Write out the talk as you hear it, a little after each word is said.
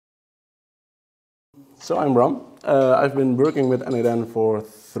So I'm Bram. I've been working with n8n for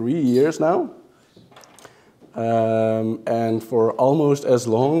 3 years now. And for almost as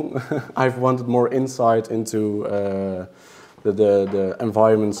long, I've wanted more insight into the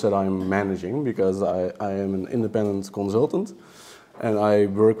environments that I'm managing, because I am an independent consultant and I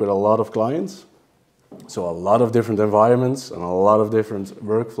work with a lot of clients. So a lot of different environments and a lot of different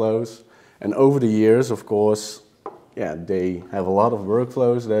workflows. And over the years, of course, yeah, they have a lot of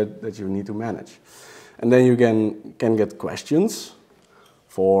workflows that you need to manage. And then you can get questions.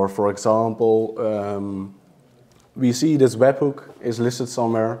 For example, we see this webhook is listed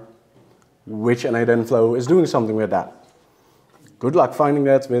somewhere. Which n8n flow is doing something with that? Good luck finding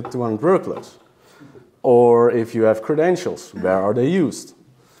that with 200 workflows. Or if you have credentials, where are they used?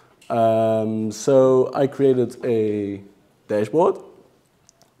 So I created a dashboard.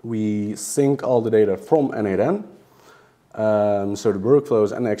 We sync all the data from n8n. So the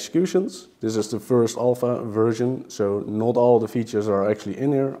workflows and executions. This is the first alpha version, so not all the features are actually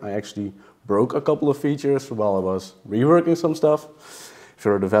in here. I actually broke a couple of features while I was reworking some stuff. If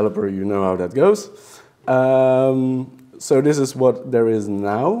you're a developer, you know how that goes. So this is what there is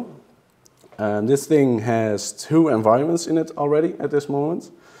now. This thing has 2 environments in it already at this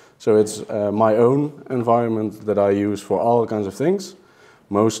moment. So it's my own environment that I use for all kinds of things,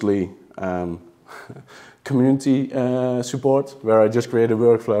 mostly community support, where I just create a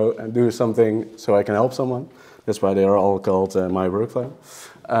workflow and do something so I can help someone. That's why they are all called my workflow.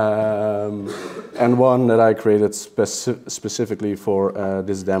 And one that I created specifically for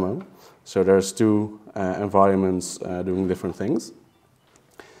this demo. So there's 2 environments doing different things.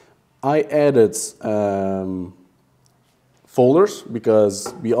 I added folders,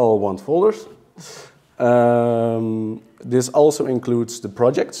 because we all want folders. This also includes the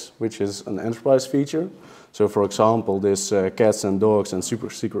projects, which is an enterprise feature. So for example, this cats and dogs and super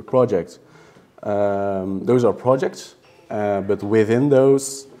secret project, those are projects, but within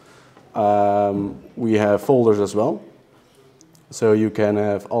those we have folders as well. So you can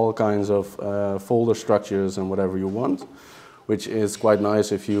have all kinds of folder structures and whatever you want, which is quite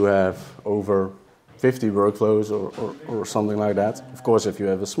nice if you have over 50 workflows or something like that. Of course, if you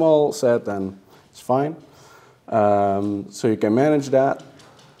have a small set, then it's fine. So you can manage that.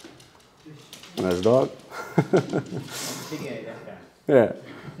 There's a dog. Yeah.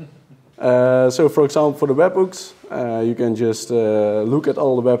 So for example, for the webhooks, you can just look at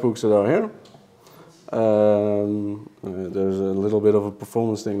all the webhooks that are here. There's a little bit of a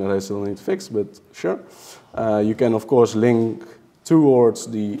performance thing that I still need to fix, but sure. You can of course link towards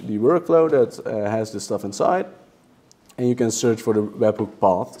the workflow that has this stuff inside. And you can search for the webhook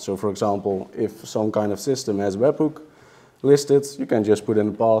path. So for example, if some kind of system has webhook listed, you can just put in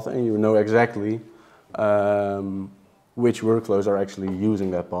the path and you know exactly which workflows are actually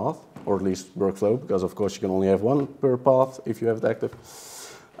using that path, or at least workflow, because of course you can only have one per path if you have it active.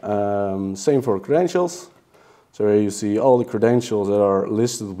 Same for credentials. So here you see all the credentials that are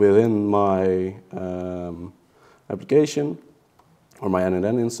listed within my application, or my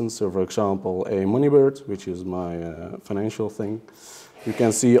n8n instance. So for example, a Moneybird, which is my financial thing. You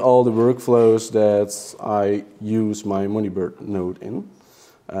can see all the workflows that I use my Moneybird node in.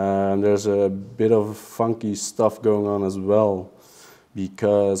 There's a bit of funky stuff going on as well,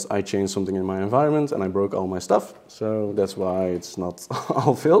 because I changed something in my environment and I broke all my stuff. So that's why it's not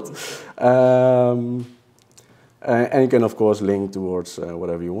all filled. And you can of course link towards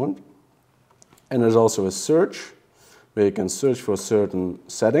whatever you want. And there's also a search, where you can search for certain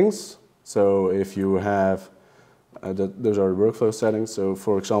settings. So if you have, those are the workflow settings. So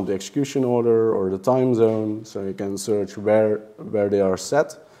for example, the execution order or the time zone. So you can search where they are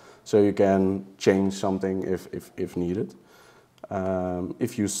set. So you can change something if needed.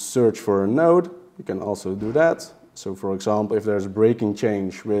 If you search for a node, you can also do that. So for example, if there's a breaking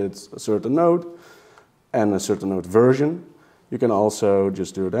change with a certain node and a certain node version, you can also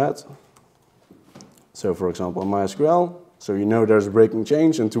just do that. So for example, in MySQL, so you know there's a breaking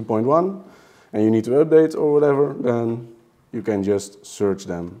change in 2.1 and you need to update or whatever, then you can just search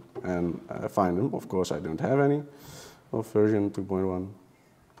them and find them. Of course, I don't have any of version 2.1.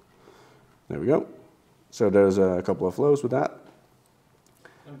 There we go. So there's a couple of flows with that.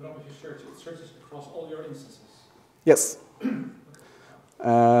 And Bram, if you search, it searches across all your instances? Yes.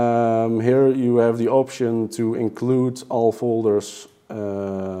 Here you have the option to include all folders,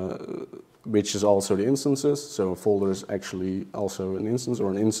 which is also the instances. So a folder is actually also an instance,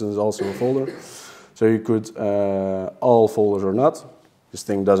 or an instance is also a folder. So you could all folders or not. This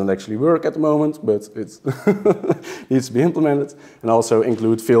thing doesn't actually work at the moment, but it needs to be implemented. And also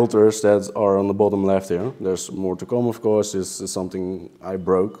include filters that are on the bottom left here. There's more to come, of course. This is something I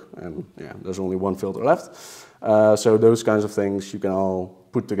broke, and yeah, there's only one filter left. So those kinds of things you can all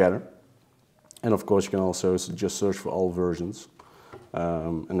put together. And of course, you can also just search for all versions.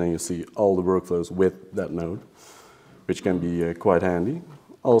 And then you see all the workflows with that node, which can be quite handy.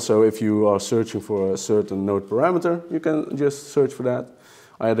 Also, if you are searching for a certain node parameter, you can just search for that.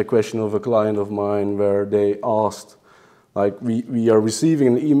 I had a question of a client of mine where they asked, like, we are receiving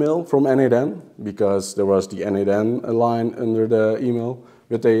an email from n8n because there was the n8n line under the email,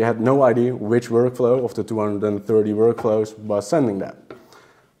 but they had no idea which workflow of the 230 workflows was sending that.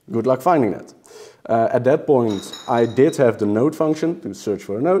 Good luck finding that. At that point, I did have the node function to search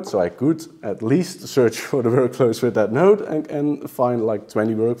for a node, so I could at least search for the workflows with that node and find like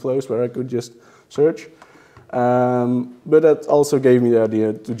 20 workflows where I could just search. But that also gave me the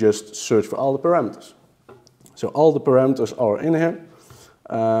idea to just search for all the parameters. So all the parameters are in here,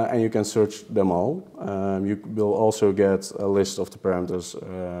 and you can search them all. You will also get a list of the parameters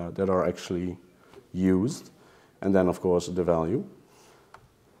that are actually used, and then of course the value,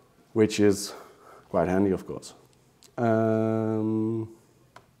 which is quite handy, of course. And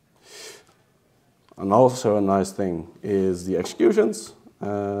also a nice thing is the executions.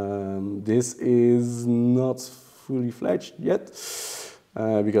 This is not fully fledged yet,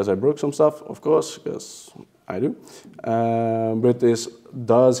 because I broke some stuff, of course, because I do. But this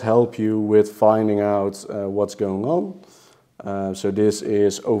does help you with finding out what's going on. So this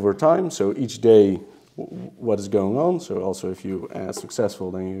is over time, so each day what is going on. So also if you are successful,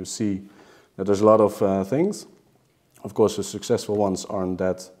 then you see that there's a lot of things. Of course, the successful ones aren't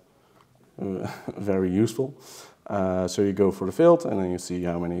that very useful. So you go for the failed, and then you see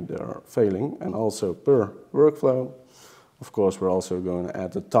how many there are failing, and also per workflow. Of course, we're also going to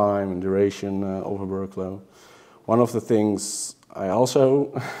add the time and duration of a workflow. One of the things I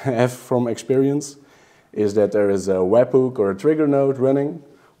also have from experience is that there is a webhook or a trigger node running,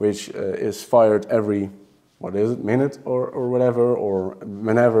 which is fired every, what is it, minute or whatever, or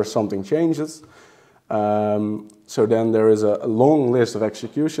whenever something changes. So then there is a long list of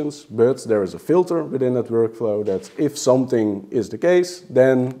executions, but there is a filter within that workflow that if something is the case,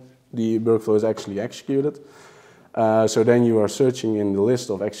 then the workflow is actually executed. So then you are searching in the list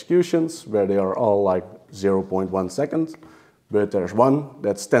of executions where they are all like 0.1 second, but there's one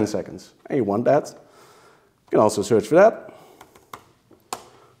that's 10 seconds, and you want that. You can also search for that.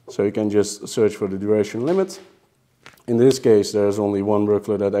 So you can just search for the duration limit. In this case, there's only one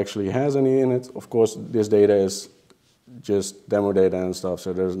workflow that actually has any in it. Of course, this data is just demo data and stuff,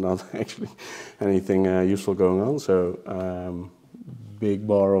 so there's not actually anything useful going on. So big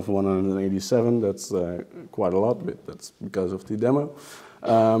bar of 187, that's quite a lot, but that's because of the demo.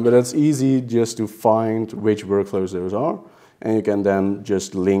 But it's easy just to find which workflows those are, and you can then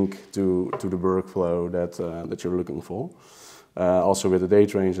just link to the workflow that you're looking for. Also with the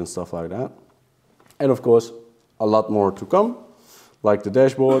date range and stuff like that. And of course, a lot more to come, like the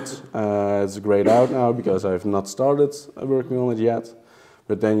dashboard. It's grayed out now because I've not started working on it yet.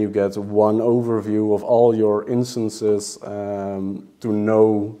 But then you get one overview of all your instances to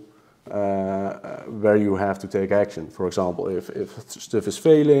know where you have to take action. For example, if stuff is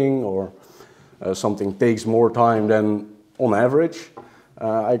failing or something takes more time than on average,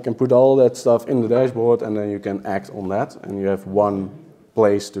 I can put all that stuff in the dashboard, and then you can act on that, and you have one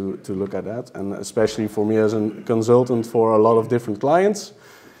place to look at that. And especially for me as a consultant for a lot of different clients,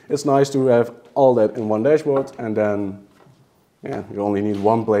 it's nice to have all that in one dashboard, and then yeah, you only need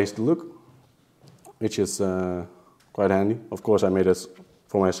one place to look, which is quite handy. Of course, I made it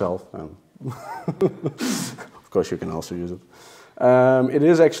for myself, and of course you can also use it. It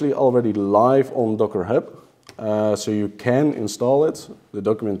is actually already live on Docker Hub. So you can install it. The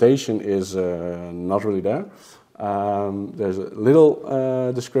documentation is not really there. There's a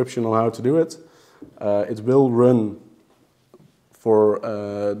little description on how to do it. It will run for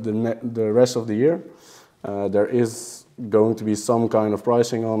the rest of the year. There is going to be some kind of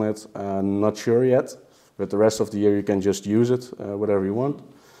pricing on it. Not sure yet, but the rest of the year you can just use it, whatever you want.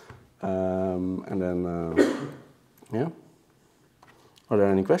 And then, yeah. Are there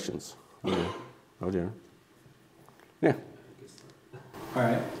any questions? Oh dear. Yeah. All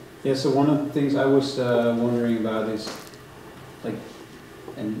right. Yeah, so one of the things I was wondering about is, like,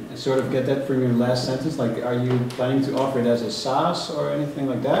 and sort of get that from your last sentence, like, are you planning to offer it as a SaaS or anything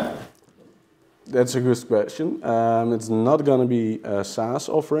like that? That's a good question. It's not going to be a SaaS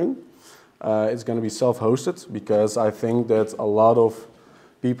offering. It's going to be self-hosted, because I think that a lot of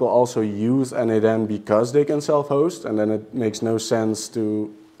people also use n8n because they can self-host, and then it makes no sense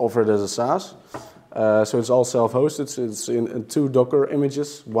to offer it as a SaaS. So it's all self-hosted. It's in 2 Docker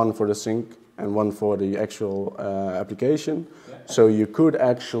images, one for the sync and one for the actual application. So you could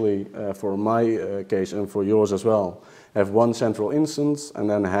actually, for my case and for yours as well, have one central instance and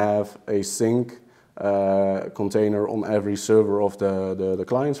then have a sync container on every server of the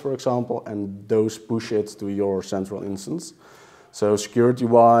clients, for example, and those push it to your central instance. So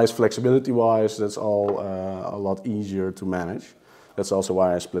security-wise, flexibility-wise, that's all a lot easier to manage. That's also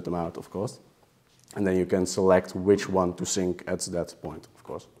why I split them out, of course. And then you can select which one to sync at that point, of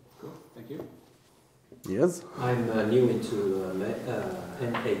course. Cool, thank you. Yes? I'm new into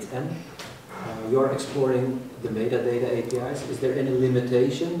n8n. You're exploring the metadata APIs. Is there any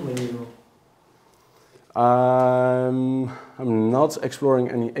limitation when you... I'm not exploring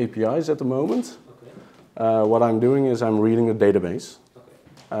any APIs at the moment. Okay. What I'm doing is I'm reading the database.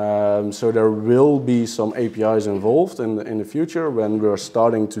 Okay. So there will be some APIs involved in the future when we're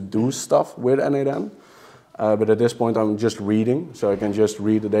starting to do stuff with n8n. But at this point I'm just reading, so I can just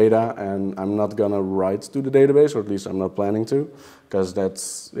read the data and I'm not gonna write to the database, or at least I'm not planning to, because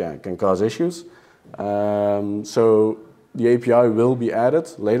that's, yeah, can cause issues. So the API will be added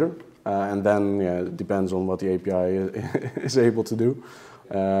later, and then yeah, it depends on what the API is able to do.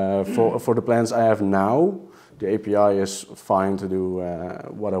 For the plans I have now, the API is fine to do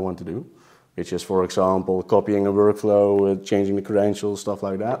what I want to do, which is, for example, copying a workflow, changing the credentials, stuff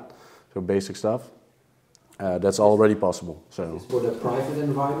like that, so basic stuff. That's already possible. So For the private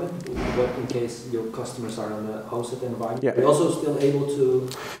environment, what in case your customers are in a hosted environment? Yeah. Are you also still able to...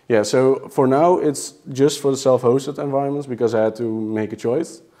 yeah, so for now it's just for the self-hosted environments because I had to make a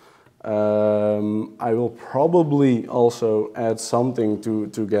choice. I will probably also add something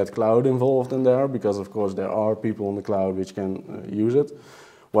to get cloud involved in there, because of course there are people in the cloud which can use it.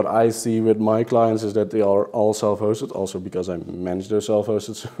 What I see with my clients is that they are all self-hosted, also because I manage their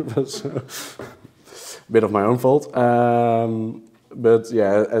self-hosted servers. So bit of my own fault. But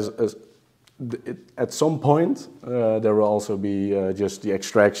yeah, at some point there will also be just the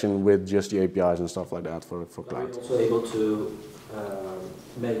extraction with just the APIs and stuff like that for Are cloud. you also able to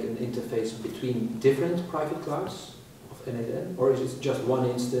make an interface between different private clouds of n8n? Or is it just one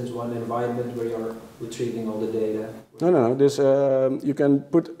instance, one environment where you're retrieving all the data? No. This you can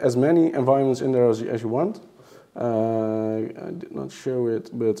put as many environments in there as you want. I did not show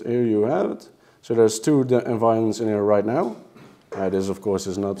it, but here you have it. So there's 2 environments in here right now. This, of course,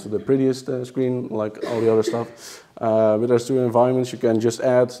 is not the prettiest screen like all the other stuff. But there's 2 environments. You can just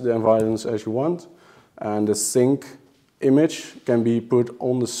add the environments as you want. And the sync image can be put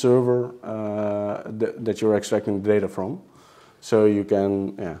on the server that you're extracting the data from. So you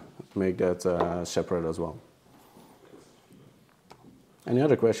can make that separate as well. Any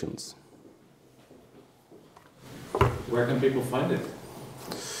other questions? Where can people find it?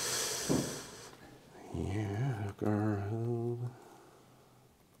 Yeah, here.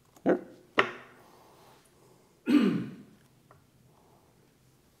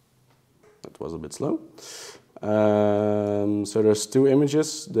 That was a bit slow. So there's 2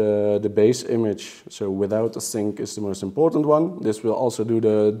 images. The base image, so without a sync, is the most important one. This will also do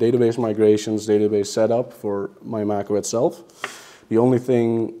the database migrations, database setup for MyMaco itself. The only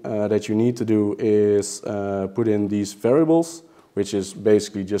thing that you need to do is put in these variables, which is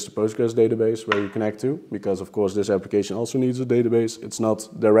basically just a Postgres database where you connect to, because of course this application also needs a database. It's not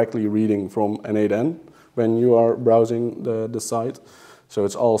directly reading from n8n when you are browsing the site, so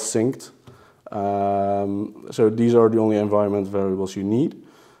it's all synced. So these are the only environment variables you need,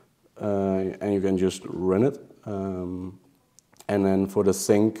 and you can just run it. And then for the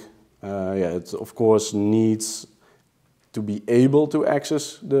sync, it of course needs to be able to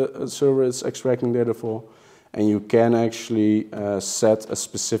access the server it's extracting data for. And you can actually set a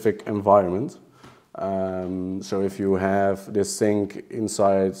specific environment. So if you have this sync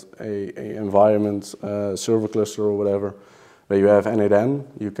inside a environment, server cluster or whatever, where you have n8n,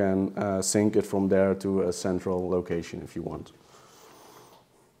 you can sync it from there to a central location if you want.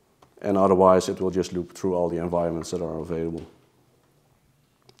 And otherwise it will just loop through all the environments that are available.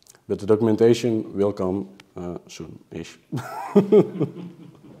 But the documentation will come soon-ish.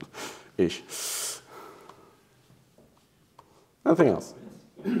 Ish. Nothing else.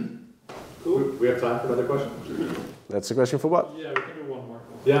 Cool. We have time for another question? That's a question for what? Yeah, we can do one more.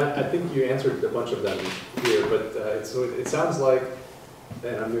 Yeah, I think you answered a bunch of them here, but it sounds like,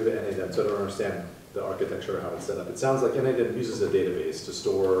 and I'm new to n8n, so I don't understand the architecture or how it's set up. It sounds like n8n uses a database to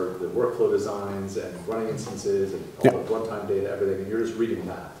store the workflow designs and running instances and all the runtime data, everything, and you're just reading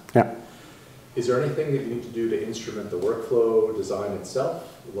that. Yeah. Is there anything that you need to do to instrument the workflow design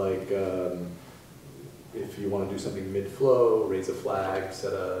itself? Like if you want to do something mid-flow, raise a flag,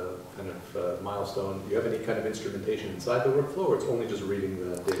 set a kind of milestone, do you have any kind of instrumentation inside the workflow, or it's only just reading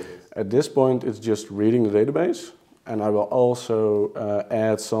the database? At this point, it's just reading the database, and I will also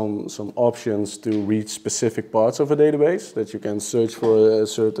add some options to read specific parts of a database that you can search for a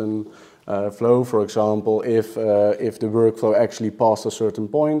certain flow. For example, if the workflow actually passed a certain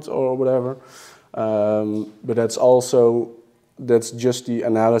point or whatever. But that's just the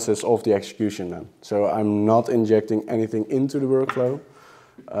analysis of the execution then. So I'm not injecting anything into the workflow.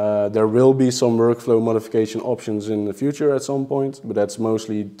 There will be some workflow modification options in the future at some point, but that's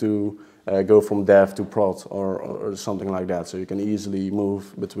mostly to go from dev to prod or something like that. So you can easily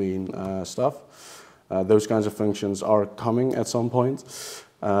move between stuff. Those kinds of functions are coming at some point.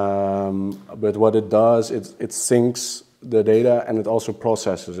 But what it does, it syncs the data and it also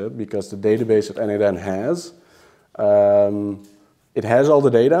processes it, because the database that n8n has, it has all the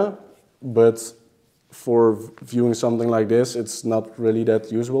data, but for viewing something like this, it's not really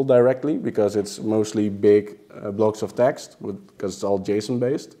that usable directly, because it's mostly big blocks of text, because it's all JSON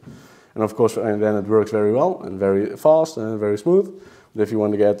based. And of course, for n8n it works very well and very fast and very smooth. But if you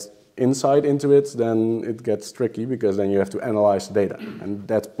want to get insight into it, then it gets tricky, because then you have to analyze the data. And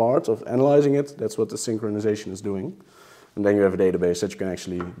that part of analyzing it, that's what the synchronization is doing. And then you have a database that you can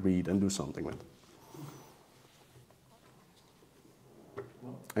actually read and do something with.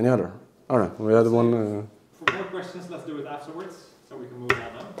 Any other? All right, we had one. For more questions, let's do it afterwards, so we can move on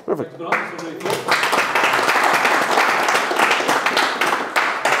now. Perfect. Thanks, Bram.